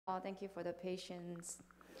Thank you for the patience.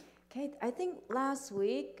 Okay, I think last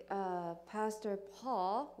week, Pastor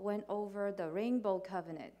Paul went over the Rainbow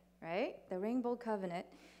Covenant, right? The Rainbow Covenant.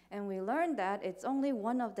 And we learned that it's only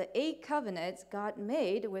one of the 8 covenants God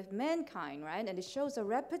made with mankind, right? And it shows a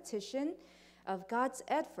repetition of God's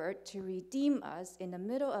effort to redeem us in the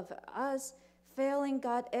middle of us failing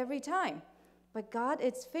God every time. But God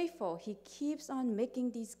is faithful. He keeps on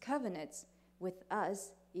making these covenants with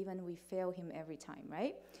us, even we fail him every time,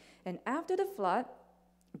 right? And after the flood,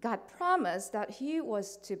 God promised that he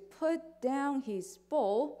was to put down his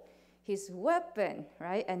bow, his weapon,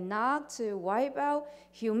 right? And not to wipe out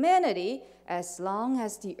humanity as long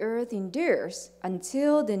as the earth endures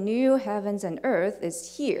until the new heavens and earth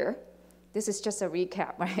is here. This is just a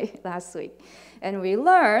recap, right? Last week. And we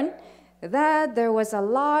learned that there was a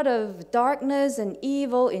lot of darkness and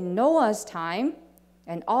evil in Noah's time,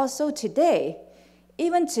 and also today.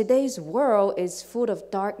 Even today's world is full of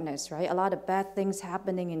darkness, right? A lot of bad things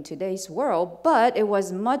happening in today's world, but it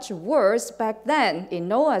was much worse back then in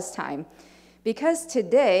Noah's time. Because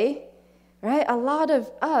today, right, a lot of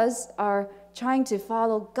us are trying to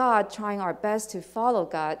follow God, trying our best to follow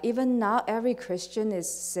God. Even not every Christian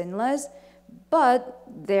is sinless, but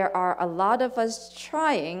there are a lot of us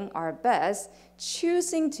trying our best,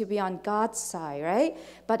 choosing to be on God's side, right?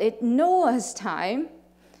 But in Noah's time,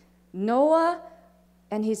 Noah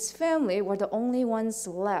and his family were the only ones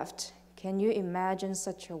left. Can you imagine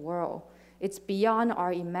such a world? It's beyond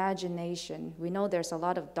our imagination. We know there's a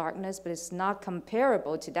lot of darkness, but it's not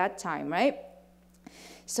comparable to that time, right?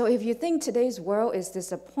 So if you think today's world is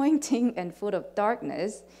disappointing and full of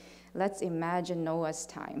darkness, let's imagine Noah's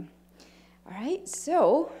time. All right,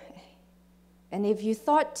 so, and if you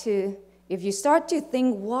start to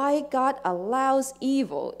think why God allows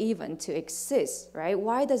evil even to exist, right?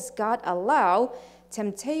 Why does God allow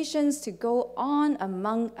temptations to go on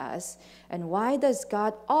among us? And why does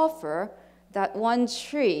God offer that one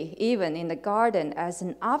tree, even in the garden, as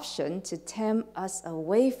an option to tempt us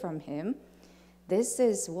away from him? This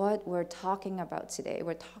is what we're talking about today.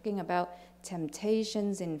 We're talking about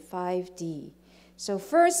temptations in 5D. So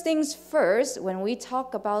first things first, when we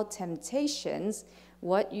talk about temptations,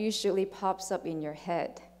 what usually pops up in your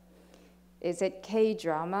head? Is it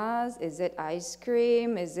K-dramas? Is it ice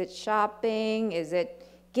cream? Is it shopping? Is it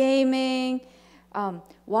gaming?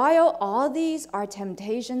 While all these are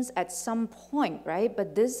temptations at some point, right?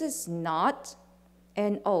 But this is not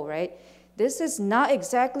N-O, right? This is not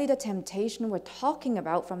exactly the temptation we're talking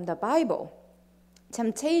about from the Bible.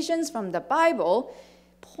 Temptations from the Bible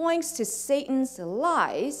points to Satan's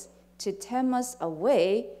lies to tempt us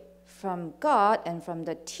away from God and from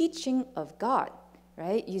the teaching of God.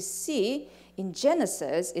 Right? You see, in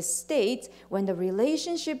Genesis, it states when the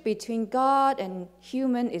relationship between God and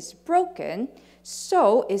human is broken,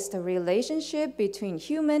 so is the relationship between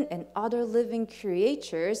human and other living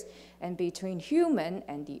creatures and between human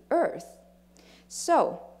and the earth.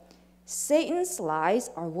 So, Satan's lies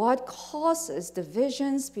are what causes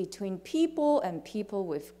divisions between people and people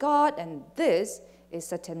with God, and this is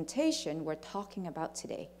the temptation we're talking about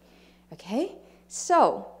today. Okay?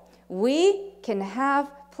 So, we can have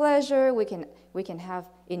pleasure, we can have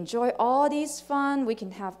enjoy all these fun, we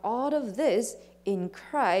can have all of this in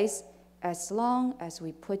Christ as long as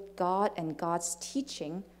we put God and God's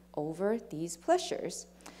teaching over these pleasures.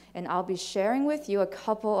 And I'll be sharing with you a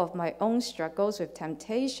couple of my own struggles with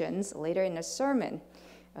temptations later in the sermon.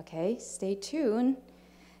 Okay, stay tuned.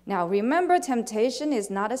 Now remember, temptation is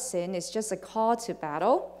not a sin, it's just a call to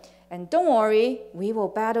battle. And don't worry, we will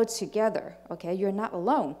battle together, okay? You're not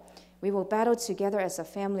alone. We will battle together as a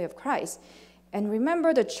family of Christ. And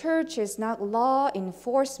remember, the church is not law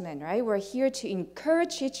enforcement, right? We're here to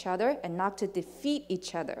encourage each other and not to defeat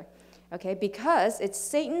each other, okay? Because it's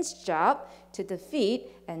Satan's job to defeat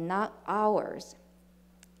and not ours.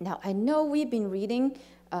 Now, I know we've been reading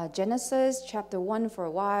Genesis chapter 1 for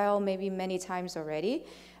a while, maybe many times already.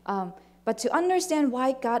 But to understand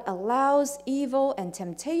why God allows evil and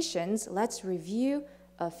temptations, let's review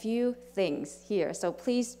a few things here. So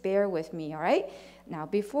please bear with me, all right? Now,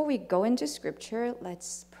 before we go into scripture,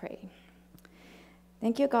 let's pray.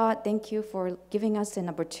 Thank you, God. Thank you for giving us an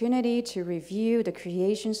opportunity to review the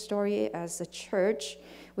creation story as a church.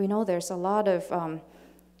 We know there's a lot of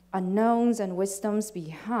unknowns and wisdoms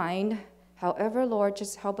behind. However, Lord,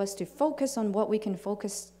 just help us to focus on what we can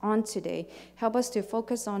focus on today. Help us to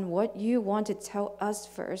focus on what you want to tell us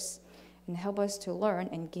first, and help us to learn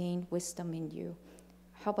and gain wisdom in you.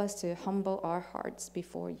 Help us to humble our hearts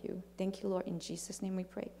before you. Thank you, Lord. In Jesus' name we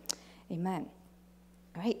pray. Amen.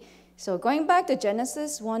 All right. So going back to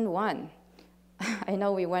Genesis 1:1. I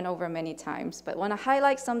know we went over many times, but want to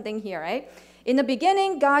highlight something here, right? In the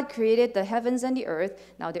beginning, God created the heavens and the earth.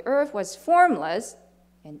 Now the earth was formless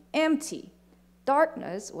and empty.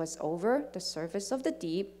 Darkness was over the surface of the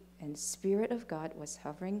deep, and the Spirit of God was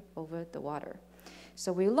hovering over the water.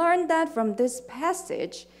 So we learned that from this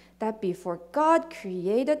passage that before God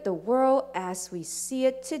created the world as we see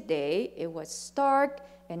it today, it was stark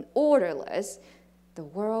and orderless. The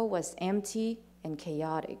world was empty and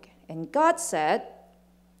chaotic. And God said,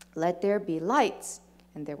 "Let there be lights."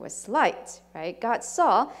 And there was light, right? God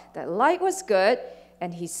saw that light was good,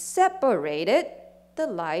 and he separated the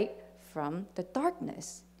light from the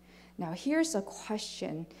darkness. Now here's a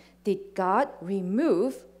question. Did God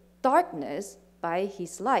remove darkness by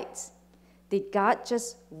his lights? Did God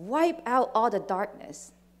just wipe out all the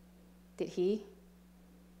darkness? Did he?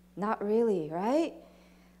 Not really, right?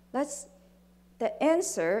 The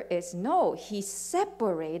answer is no. He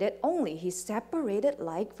separated only. He separated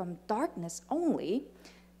light from darkness only.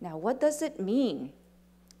 Now, what does it mean?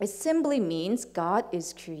 It simply means God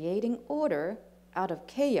is creating order out of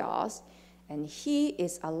chaos, and he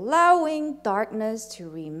is allowing darkness to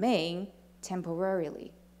remain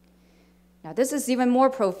temporarily. Now, this is even more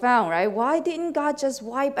profound, right? Why didn't God just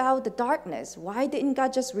wipe out the darkness? Why didn't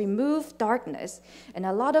God just remove darkness? And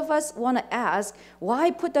a lot of us want to ask, why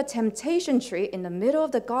put the temptation tree in the middle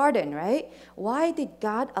of the garden, right? Why did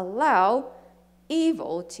God allow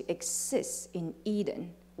evil to exist in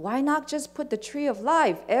Eden? Why not just put the tree of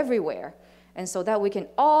life everywhere? And so that we can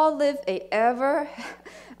all live a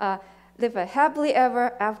happily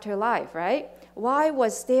ever after life, right? Why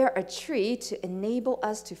was there a tree to enable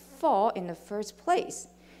us to fall in the first place?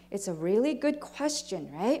 It's a really good question,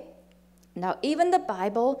 right? Now, even the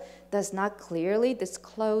Bible does not clearly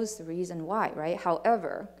disclose the reason why, right?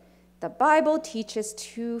 However, the Bible teaches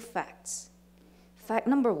two facts. Fact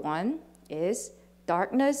number one is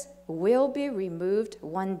darkness will be removed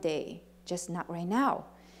one day, just not right now.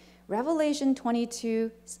 Revelation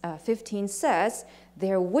 22:15 says,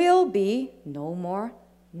 "There will be no more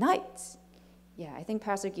night." Yeah, I think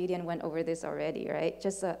Pastor Gideon went over this already, right?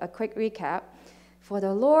 Just a quick recap. For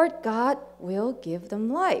the Lord God will give them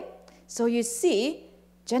light. So you see,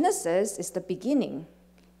 Genesis is the beginning,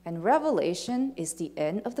 and Revelation is the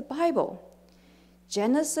end of the Bible.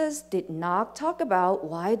 Genesis did not talk about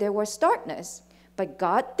why there was darkness, but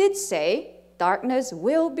God did say darkness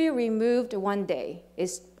will be removed one day.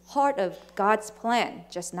 It's part of God's plan,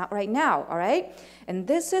 just not right now, all right? And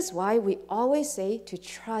this is why we always say to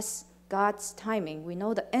trust God's timing. We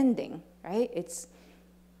know the ending, right?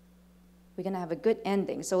 We're going to have a good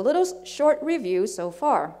ending. So a little short review so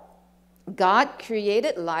far. God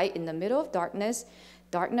created light in the middle of darkness.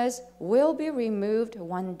 Darkness will be removed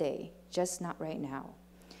one day, just not right now.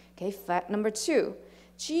 Okay, fact number two.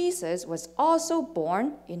 Jesus was also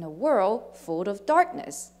born in a world full of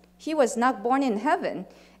darkness. He was not born in heaven,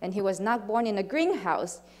 and he was not born in a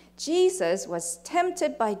greenhouse. Jesus was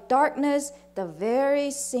tempted by darkness the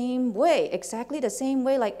very same way, exactly the same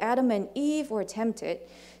way like Adam and Eve were tempted.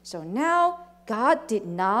 So now, God did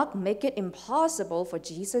not make it impossible for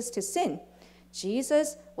Jesus to sin.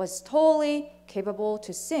 Jesus was totally capable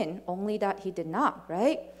to sin, only that he did not,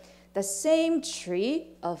 right? The same tree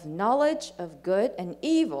of knowledge of good and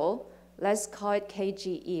evil, let's call it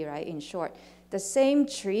KGE, right, in short. The same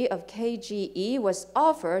tree of KGE was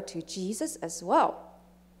offered to Jesus as well.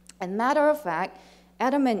 And matter of fact,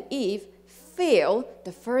 Adam and Eve failed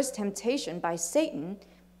the first temptation by Satan,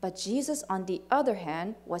 but Jesus, on the other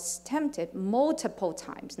hand, was tempted multiple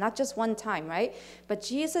times, not just one time, right? But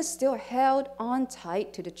Jesus still held on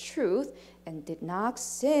tight to the truth and did not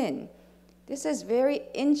sin. This is very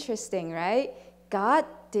interesting, right? God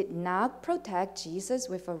did not protect Jesus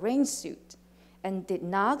with a rain suit and did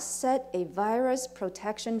not set a virus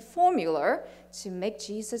protection formula to make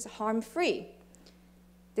Jesus harm-free.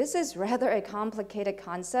 This is rather a complicated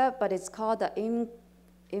concept, but it's called the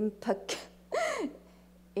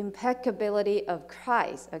impeccability of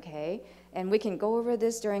Christ, okay? And we can go over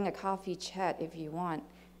this during a coffee chat if you want.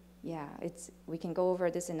 Yeah, we can go over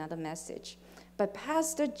this in another message. But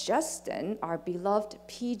Pastor Justin, our beloved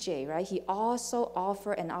PJ, right, he also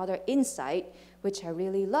offered another insight, which I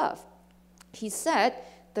really love. He said,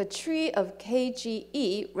 the tree of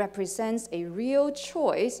KGE represents a real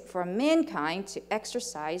choice for mankind to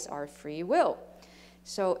exercise our free will.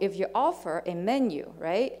 So if you offer a menu,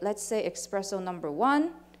 right, let's say espresso number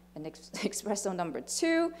 1 and espresso number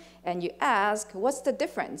 2, and you ask, what's the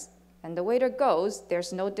difference? And the waiter goes,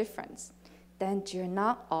 there's no difference. Then you're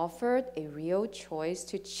not offered a real choice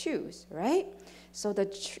to choose, right? So the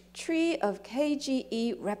tree of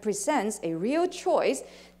KGE represents a real choice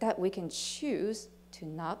that we can choose to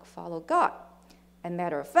not follow God. As a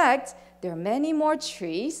matter of fact, there are many more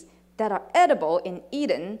trees that are edible in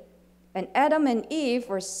Eden, and Adam and Eve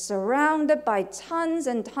were surrounded by tons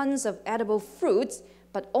and tons of edible fruits,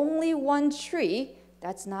 but only one tree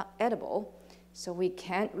that's not edible. So we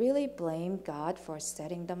can't really blame God for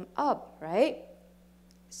setting them up, right?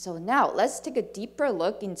 So now let's take a deeper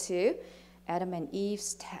look into Adam and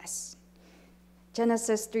Eve's test.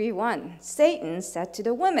 Genesis 3:1, Satan said to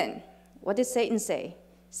the woman, what did Satan say?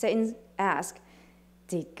 Satan asked,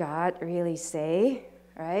 did God really say,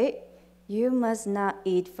 right? You must not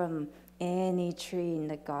eat from any tree in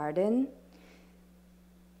the garden.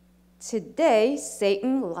 Today,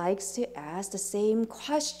 Satan likes to ask the same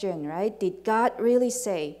question, right? Did God really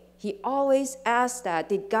say? He always asks that.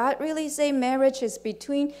 Did God really say marriage is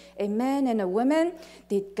between a man and a woman?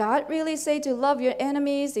 Did God really say to love your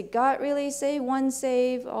enemies? Did God really say once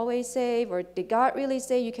saved, always saved? Or did God really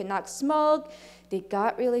say you cannot smoke? Did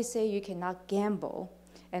God really say you cannot gamble?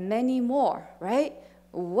 And many more, right?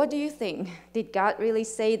 What do you think? Did God really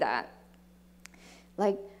say that?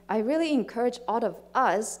 Like, I really encourage all of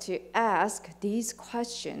us to ask these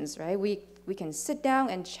questions, right? We can sit down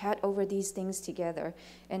and chat over these things together.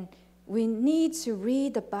 And we need to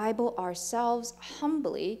read the Bible ourselves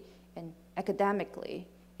humbly and academically.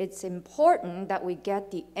 It's important that we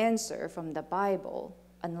get the answer from the Bible,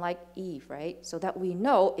 unlike Eve, right? So that we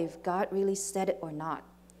know if God really said it or not.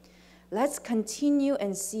 Let's continue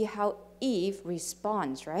and see how Eve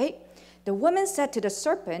responds, right? The woman said to the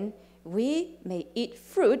serpent, we may eat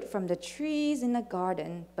fruit from the trees in the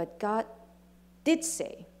garden, but God did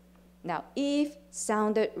say. Now, Eve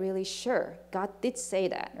sounded really sure. God did say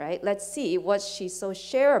that, right? Let's see what she's so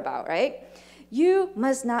sure about, right? You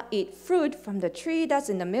must not eat fruit from the tree that's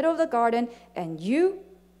in the middle of the garden, and you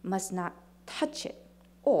must not touch it,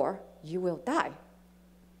 or you will die.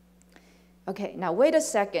 Okay, now wait a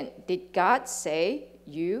second. Did God say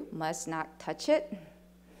you must not touch it?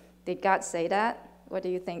 Did God say that? What do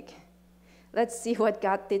you think? Let's see what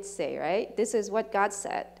God did say, right? This is what God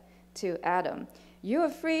said to Adam. You are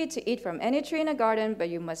free to eat from any tree in the garden, but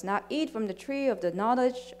you must not eat from the tree of the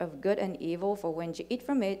knowledge of good and evil, for when you eat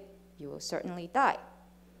from it, you will certainly die.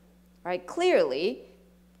 Right? Clearly,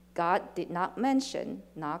 God did not mention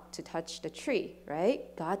not to touch the tree,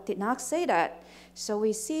 right? God did not say that. So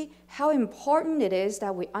we see how important it is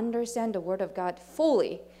that we understand the Word of God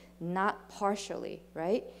fully, not partially,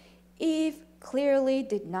 right? Eve clearly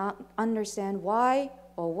did not understand why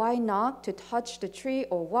or why not to touch the tree,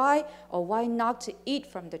 or why not to eat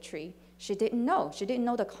from the tree. She didn't know. She didn't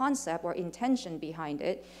know the concept or intention behind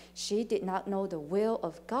it. She did not know the will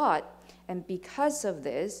of God. And because of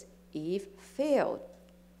this, Eve failed.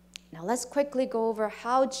 Now let's quickly go over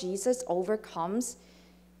how Jesus overcomes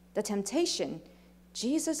the temptation.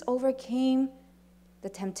 Jesus overcame the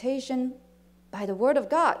temptation by the Word of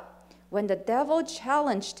God. When the devil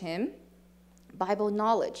challenged him, Bible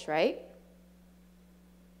knowledge, right?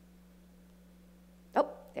 Oh,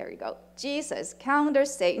 there we go. Jesus countered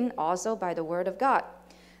Satan also by the Word of God.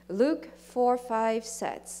 Luke 4:5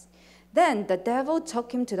 says, Then the devil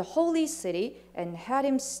took him to the holy city and had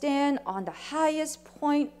him stand on the highest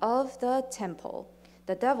point of the temple.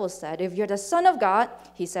 The devil said, If you're the Son of God,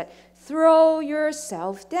 he said, throw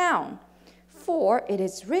yourself down. For it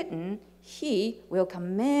is written, He will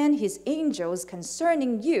command His angels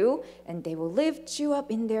concerning you, and they will lift you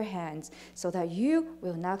up in their hands, so that you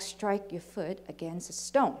will not strike your foot against a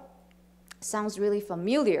stone. Sounds really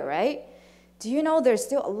familiar, right? Do you know there's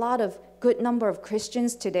still a lot of good number of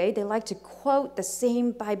Christians today? They like to quote the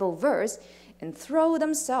same Bible verse and throw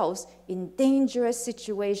themselves in dangerous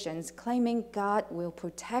situations, claiming God will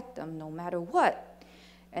protect them no matter what.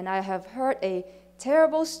 And I have heard a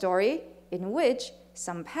terrible story in which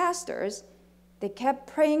some pastors, they kept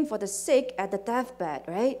praying for the sick at the deathbed,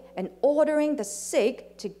 right? And ordering the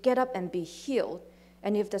sick to get up and be healed.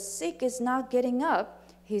 And if the sick is not getting up,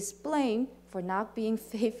 he's blamed for not being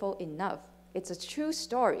faithful enough. It's a true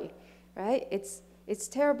story, right? It's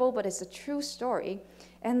terrible, but it's a true story.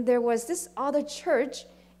 And there was this other church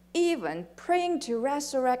even praying to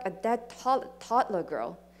resurrect a dead toddler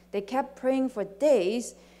girl. They kept praying for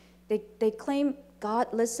days. They claim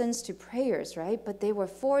God listens to prayers, right? But they were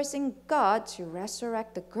forcing God to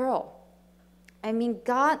resurrect the girl. I mean,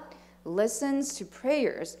 God listens to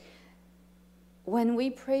prayers when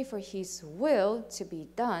we pray for His will to be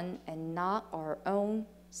done and not our own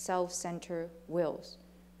self-centered wills,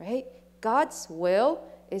 right? God's will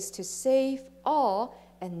is to save all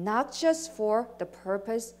and not just for the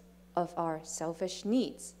purpose of our selfish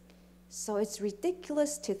needs. So it's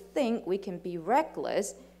ridiculous to think we can be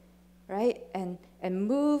reckless, right? and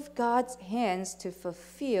move God's hands to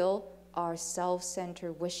fulfill our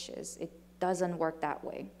self-centered wishes. It doesn't work that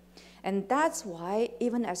way. And that's why,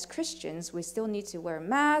 even as Christians, we still need to wear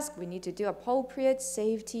masks. We need to do appropriate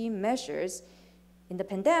safety measures in the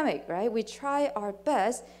pandemic, right? We try our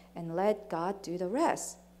best and let God do the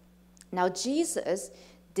rest. Now, Jesus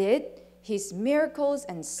did his miracles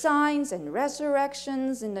and signs and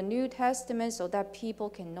resurrections in the New Testament so that people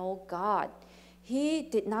can know God. He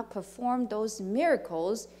did not perform those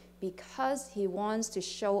miracles because he wants to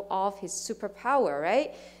show off his superpower,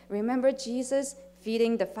 right? Remember Jesus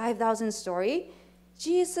feeding the 5,000 story?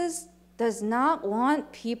 Jesus does not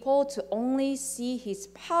want people to only see his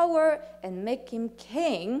power and make him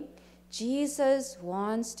king. Jesus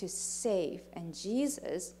wants to save, and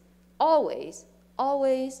Jesus always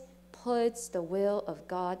puts the will of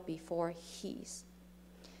God before his.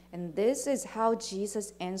 And this is how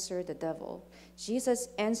Jesus answered the devil. Jesus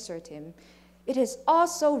answered him, "It is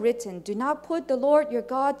also written, do not put the Lord your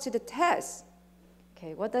God to the test."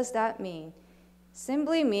 Okay, what does that mean?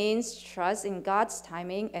 Simply means trust in God's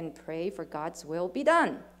timing and pray for God's will be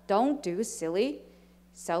done. Don't do silly,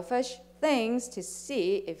 selfish things to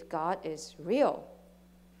see if God is real,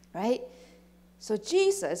 right? So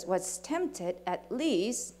Jesus was tempted at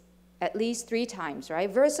least 3 times, right?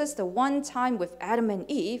 Versus the one time with Adam and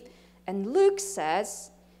Eve. And Luke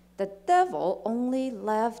says the devil only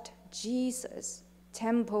left Jesus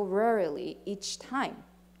temporarily each time.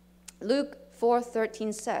 Luke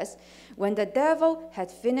 4:13 says, when the devil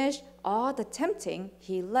had finished all the tempting,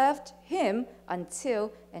 he left him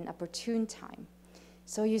until an opportune time.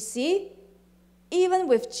 So you see, even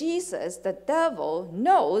with Jesus, the devil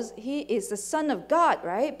knows he is the Son of God,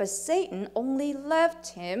 right? But Satan only left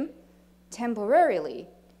him temporarily.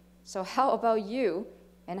 So how about you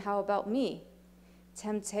and how about me?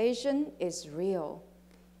 Temptation is real.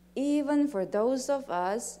 Even for those of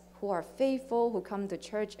us who are faithful, who come to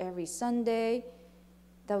church every Sunday,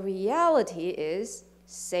 the reality is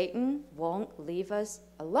Satan won't leave us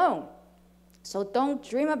alone. So don't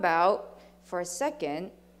dream about for a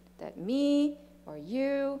second that me or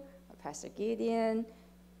you or Pastor Gideon,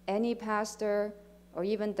 any pastor, or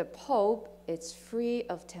even the Pope is free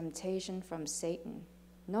of temptation from Satan.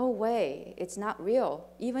 No way. It's not real.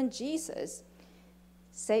 Even Jesus,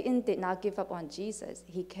 Satan did not give up on Jesus.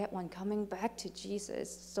 He kept on coming back to Jesus.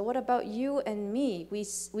 So what about you and me? We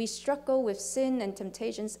struggle with sin and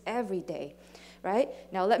temptations every day, right?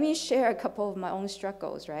 Now let me share a couple of my own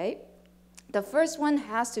struggles, right? The first one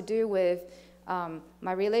has to do with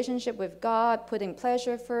my relationship with God, putting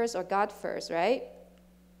pleasure first or God first, right?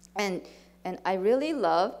 And I really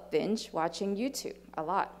love binge watching YouTube a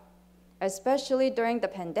lot, especially during the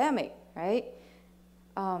pandemic, right?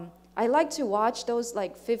 I like to watch those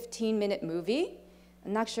like 15-minute movie.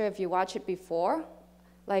 I'm not sure if you watched it before.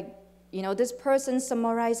 Like, you know, this person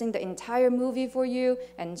summarizing the entire movie for you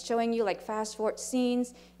and showing you like fast forward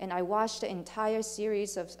scenes. And I watched the entire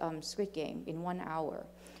series of Squid Game in 1 hour,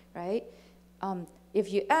 right?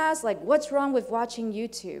 If you ask like, what's wrong with watching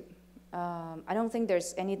YouTube? I don't think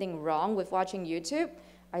there's anything wrong with watching YouTube.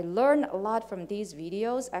 I learn a lot from these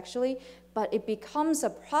videos actually, but it becomes a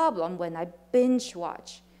problem when I binge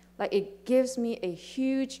watch. Like it gives me a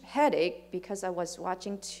huge headache because I was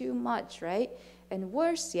watching too much, right? And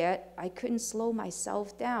worse yet, I couldn't slow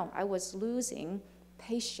myself down. I was losing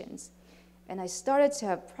patience. And I started to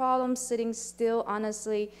have problems sitting still,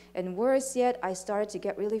 honestly. And worse yet, I started to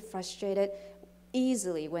get really frustrated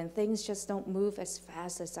easily when things just don't move as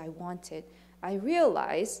fast as I wanted. I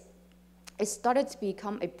realized it started to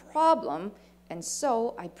become a problem, and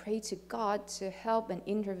so I prayed to God to help and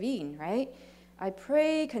intervene, right? I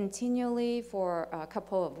prayed continually for a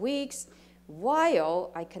couple of weeks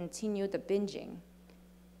while I continued the binging.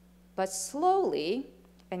 But slowly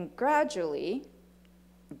and gradually,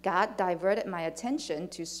 God diverted my attention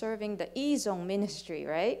to serving the E-Zone ministry,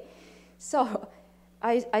 right? So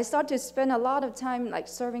I started to spend a lot of time like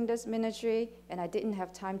serving this ministry, and I didn't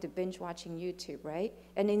have time to binge watching YouTube, right?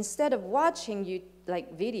 And instead of watching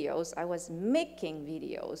videos, I was making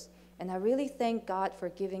videos. And I really thank God for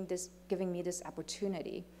giving me this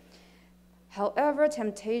opportunity. However,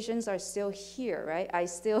 temptations are still here, right? I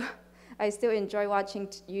still enjoy watching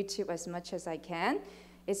YouTube as much as I can.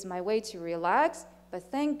 It's my way to relax, but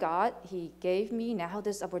thank God he gave me now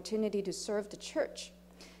this opportunity to serve the church.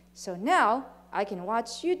 So now I can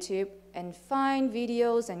watch YouTube and find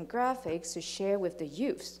videos and graphics to share with the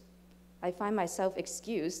youth. I find myself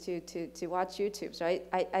excused to watch YouTubes, right?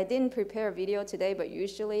 I didn't prepare a video today, but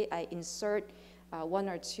usually I insert 1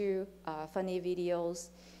 or 2 funny videos.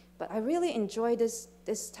 But I really enjoy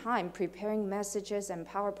this time preparing messages and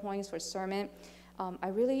PowerPoints for sermon. I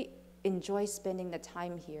really enjoy spending the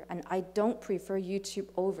time here, and I don't prefer YouTube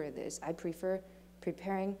over this. I prefer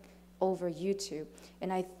preparing over YouTube,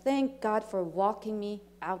 and I thank God for walking me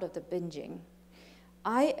out of the binging.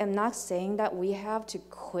 I am not saying that we have to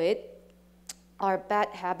quit our bad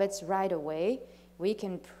habits right away. We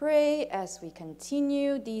can pray as we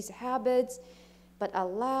continue these habits, but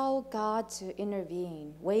allow God to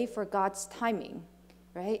intervene, wait for God's timing,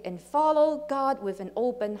 right? And follow God with an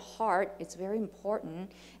open heart. It's very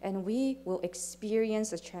important, and we will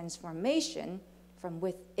experience a transformation from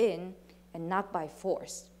within and not by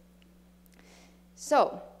force.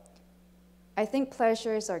 So, I think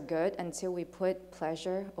pleasures are good until we put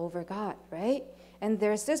pleasure over God, right? And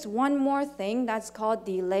there's this one more thing that's called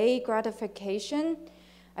delayed gratification.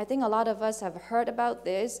 I think a lot of us have heard about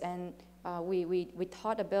this, and we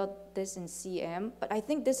taught about this in CM, but I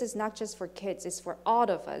think this is not just for kids, it's for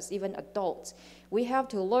all of us, even adults. We have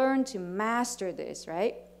to learn to master this,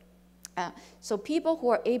 right? So people who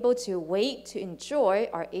are able to wait to enjoy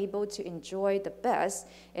are able to enjoy the best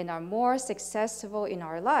and are more successful in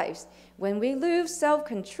our lives. When we lose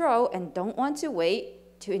self-control and don't want to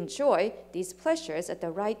wait to enjoy these pleasures at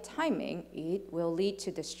the right timing, it will lead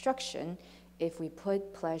to destruction if we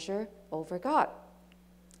put pleasure over God.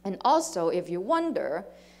 And also, if you wonder,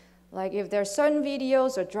 like if there are certain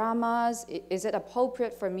videos or dramas, is it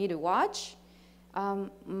appropriate for me to watch?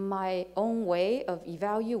 My own way of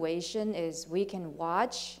evaluation is we can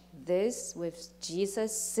watch this with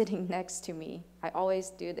Jesus sitting next to me. I always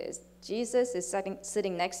do this. Jesus is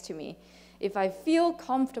sitting next to me. If I feel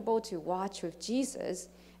comfortable to watch with Jesus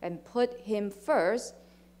and put him first,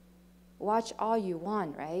 watch all you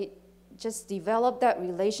want, right? Just develop that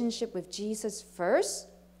relationship with Jesus first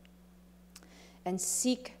and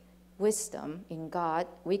seek wisdom in God.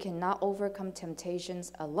 We cannot overcome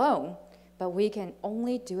temptations alone, but we can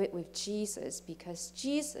only do it with Jesus, because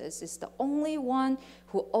Jesus is the only one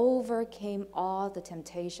who overcame all the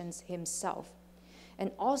temptations himself. And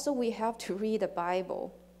also we have to read the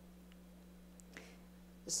Bible.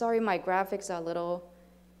 Sorry, my graphics are a little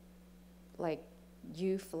like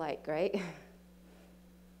youth-like, right?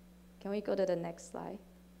 Can we go to the next slide?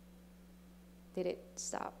 Did it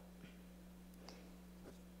stop?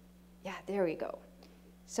 Yeah, there we go.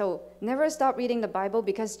 So never stop reading the Bible,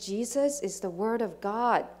 because Jesus is the Word of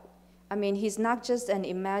God. I mean, he's not just an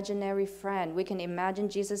imaginary friend. We can imagine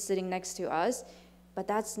Jesus sitting next to us, but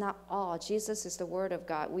that's not all. Jesus is the Word of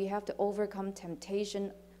God. We have to overcome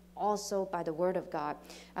temptation also by the Word of God.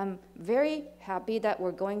 I'm very happy that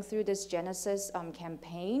we're going through this Genesis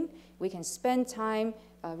campaign. We can spend time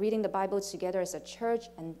reading the Bible together as a church,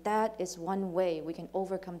 and that is one way we can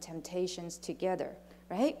overcome temptations together,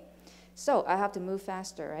 right? So I have to move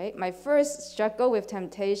faster, right? My first struggle with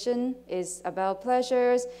temptation is about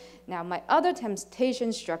pleasures. Now, my other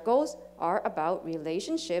temptation struggles are about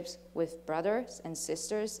relationships with brothers and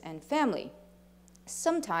sisters and family.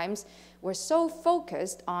 Sometimes we're so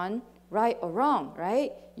focused on right or wrong,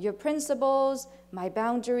 right? Your principles, my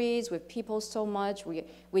boundaries with people so much.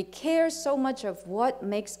 We care so much of what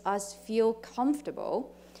makes us feel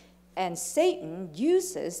comfortable. And Satan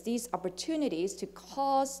uses these opportunities to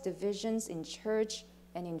cause divisions in church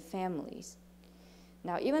and in families.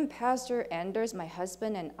 Now, even Pastor Anders, my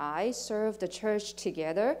husband, and I serve the church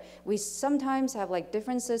together. We sometimes have like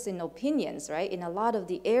differences in opinions, right, in a lot of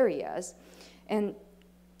the areas. And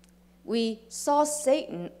we saw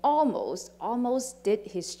Satan almost did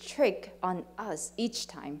his trick on us each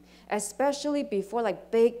time, especially before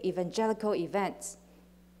like big evangelical events.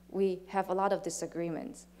 We have a lot of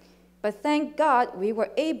disagreements. But thank God we were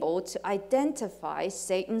able to identify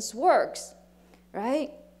Satan's works, right?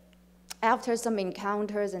 After some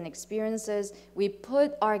encounters and experiences, we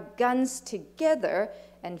put our guns together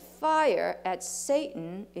and fire at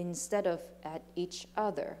Satan instead of at each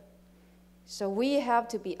other. So we have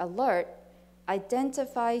to be alert,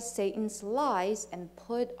 identify Satan's lies, and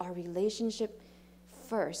put our relationship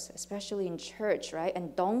first, especially in church, right?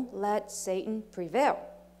 And don't let Satan prevail.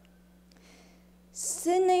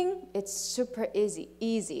 Sinning, it's super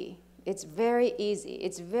easy. It's very easy.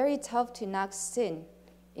 It's very tough to not sin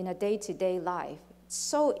in a day-to-day life. It's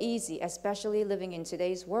so easy, especially living in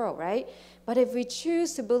today's world, right? But if we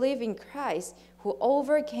choose to believe in Christ, who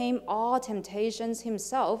overcame all temptations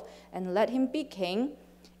himself and let him be king,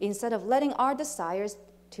 instead of letting our desires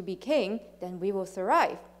to be king, then we will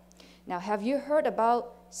thrive. Now, have you heard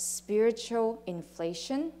about spiritual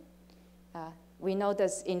inflation? We know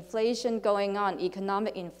there's inflation going on,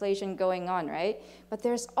 economic inflation going on, right? But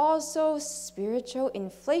there's also spiritual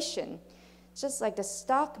inflation. Just like the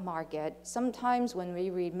stock market, sometimes when we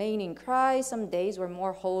remain in Christ, some days we're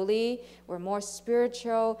more holy, we're more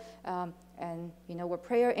spiritual, and we're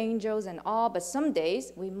prayer angels and all, but some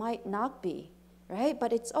days we might not be, right?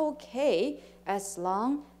 But it's okay as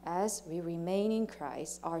long as we remain in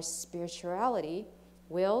Christ, our spirituality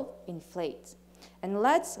will inflate. And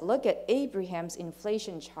let's look at Abraham's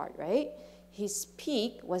inflation chart, right? His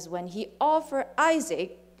peak was when he offered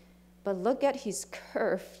Isaac, but look at his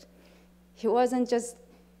curve. He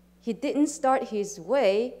didn't start his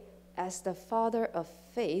way as the father of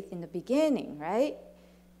faith in the beginning, right?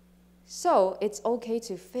 So it's okay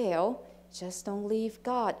to fail, just don't leave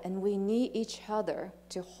God. And we need each other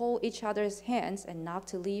to hold each other's hands and not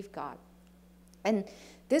to leave God. And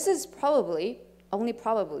this is only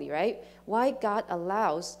probably, right, why God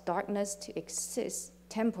allows darkness to exist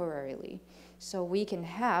temporarily, so we can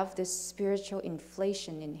have this spiritual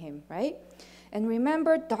inflation in him, right? And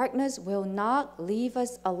remember, darkness will not leave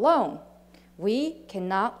us alone. We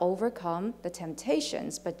cannot overcome the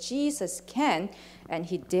temptations, but Jesus can, and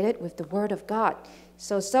he did it with the Word of God.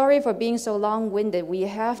 So sorry for being so long-winded. We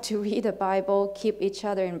have to read the Bible, keep each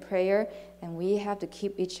other in prayer, and we have to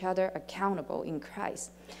keep each other accountable in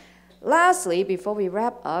Christ. Lastly, before we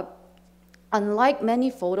wrap up, unlike many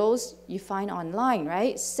photos you find online,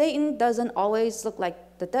 right? Satan doesn't always look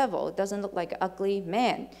like the devil. It doesn't look like an ugly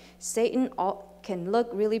man. Satan can look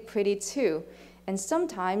really pretty too. And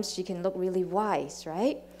sometimes she can look really wise,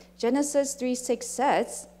 right? Genesis 3:6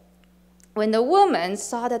 says, when the woman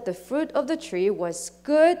saw that the fruit of the tree was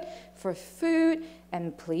good for food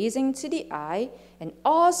and pleasing to the eye, and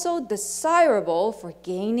also desirable for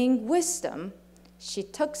gaining wisdom, she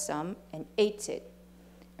took some and ate it,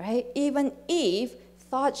 right? Even Eve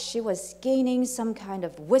thought she was gaining some kind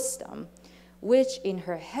of wisdom, which in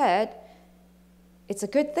her head, it's a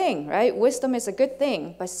good thing, right? Wisdom is a good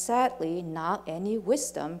thing, but sadly, not any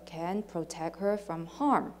wisdom can protect her from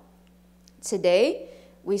harm. Today,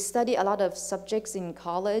 we study a lot of subjects in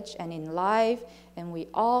college and in life, and we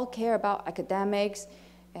all care about academics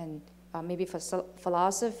and maybe for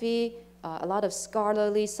philosophy, a lot of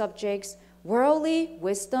scholarly subjects. Worldly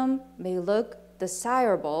wisdom may look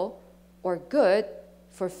desirable or good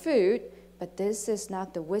for food, but this is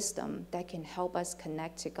not the wisdom that can help us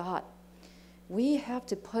connect to God. We have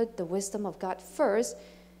to put the wisdom of God first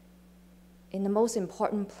in the most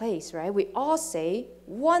important place, right? We all say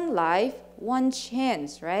one life, one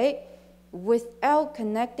chance, right? Without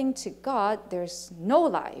connecting to God, there's no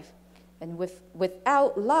life. And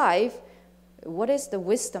without life, what is the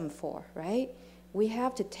wisdom for, right? We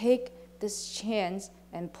have to take this chance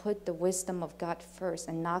and put the wisdom of God first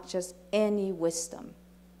and not just any wisdom.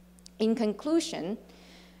 In conclusion,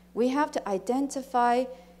 we have to identify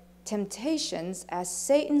temptations as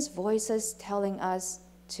Satan's voices telling us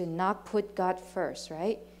to not put God first,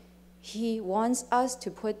 right? He wants us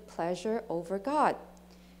to put pleasure over God.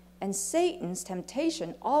 And Satan's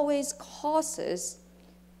temptation always causes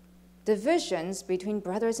divisions between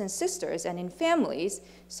brothers and sisters and in families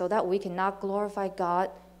so that we cannot glorify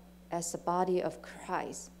God as the body of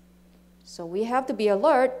Christ. So we have to be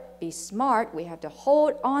alert, be smart. We have to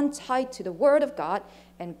hold on tight to the Word of God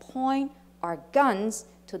and point our guns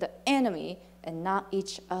to the enemy and not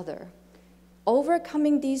each other.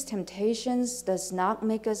 Overcoming these temptations does not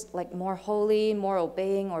make us like more holy, more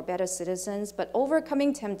obeying, or better citizens, but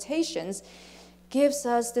overcoming temptations gives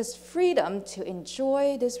us this freedom to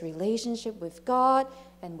enjoy this relationship with God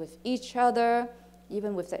and with each other,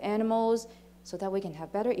 even with the animals, so that we can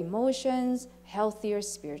have better emotions, healthier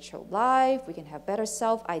spiritual life, we can have better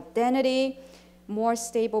self-identity, more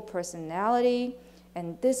stable personality,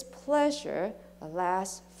 and this pleasure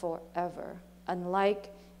lasts forever.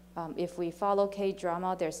 Unlike if we follow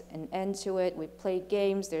K-drama, there's an end to it. We play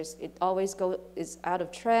games, it always is out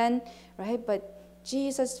of trend, right? But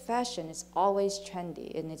Jesus' fashion is always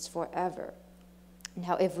trendy and it's forever.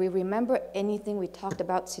 Now, if we remember anything we talked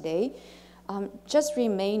about today, just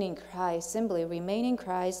remain in Christ. Simply remain in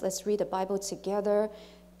Christ. Let's read the Bible together,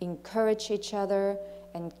 encourage each other,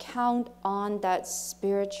 and count on that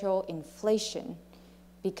spiritual inflation,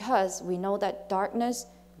 because we know that darkness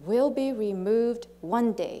will be removed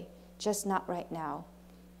one day, just not right now.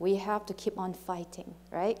 We have to keep on fighting,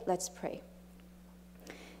 right? Let's pray.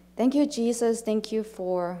 Thank you, Jesus. Thank you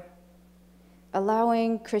for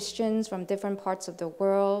allowing Christians from different parts of the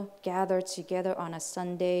world gather together on a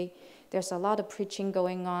Sunday. There's a lot of preaching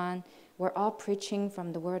going on. We're all preaching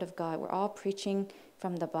from the Word of God. We're all preaching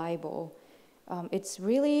from the Bible. It's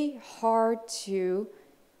really hard to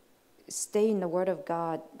stay in the Word of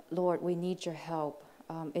God. Lord, we need your help.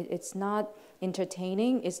 It's not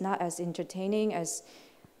entertaining. It's not as entertaining as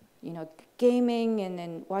gaming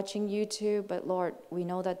and watching YouTube, but Lord, we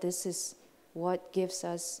know that this is what gives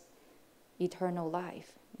us eternal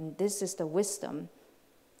life. And this is the wisdom,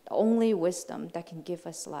 the only wisdom that can give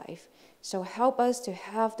us life. So help us to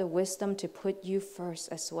have the wisdom to put you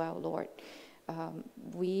first as well, Lord.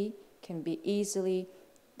 We can be easily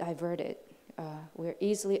diverted. We're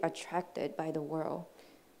easily attracted by the world.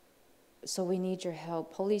 So we need your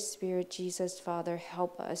help. Holy Spirit, Jesus, Father,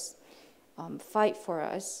 help us. Fight for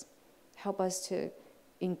us. Help us to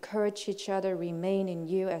encourage each other, remain in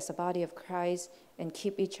you as a body of Christ, and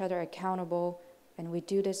keep each other accountable. And we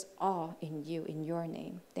do this all in you, in your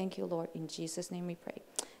name. Thank you, Lord. In Jesus' name we pray.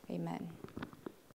 Amen.